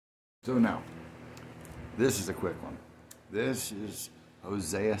So now, this is a quick one. This is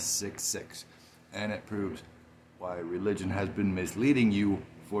Hosea 6:6, and it proves why religion has been misleading you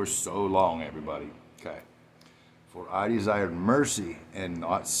for so long, everybody. Okay. For I desired mercy and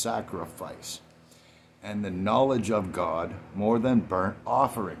not sacrifice, and the knowledge of God more than burnt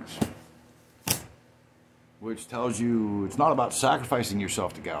offerings. Which tells you it's not about sacrificing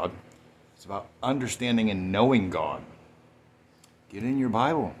yourself to God. It's about understanding and knowing God. Get in your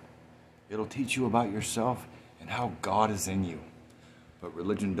Bible. It'll teach you about yourself and how God is in you. But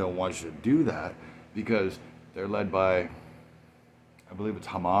religion don't want you to do that because they're led by, I believe it's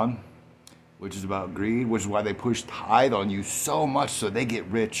Haman, which is about greed, which is why they push tithe on you so much so they get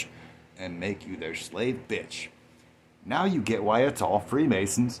rich and make you their slave bitch. Now you get why it's all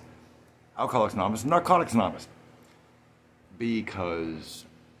Freemasons, Alcoholics Anonymous, and Narcotics Anonymous. Because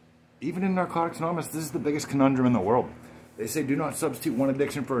even in Narcotics Anonymous, this is the biggest conundrum in the world. They say do not substitute one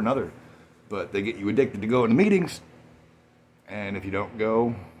addiction for another. But they get you addicted to going to meetings. And if you don't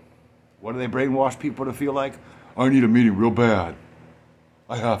go, what do they brainwash people to feel like? I need a meeting real bad.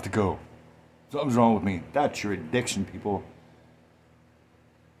 I have to go. Something's wrong with me. That's your addiction, people.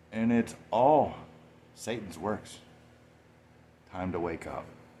 And it's all Satan's works. Time to wake up.